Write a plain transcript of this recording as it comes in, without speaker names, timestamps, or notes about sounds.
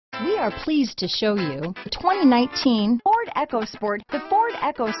We are pleased to show you the 2019 Ford EcoSport. The Ford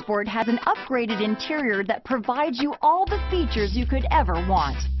EcoSport has an upgraded interior that provides you all the features you could ever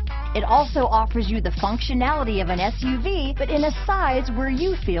want. It also offers you the functionality of an SUV, but in a size where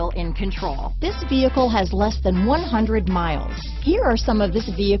you feel in control. This vehicle has less than 100 miles. Here are some of this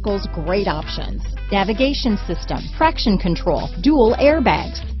vehicle's great options: navigation system, traction control, dual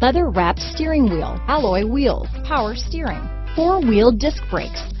airbags, leather-wrapped steering wheel, alloy wheels, power steering, four-wheel disc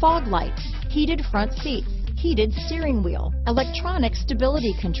brakes, fog lights, heated front seats, heated steering wheel, electronic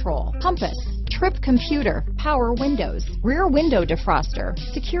stability control, compass, trip computer, power windows, rear window defroster,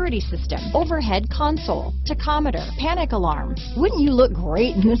 security system, overhead console, tachometer, panic alarm. Wouldn't you look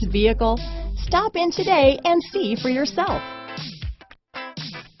great in this vehicle? Stop in today and see for yourself.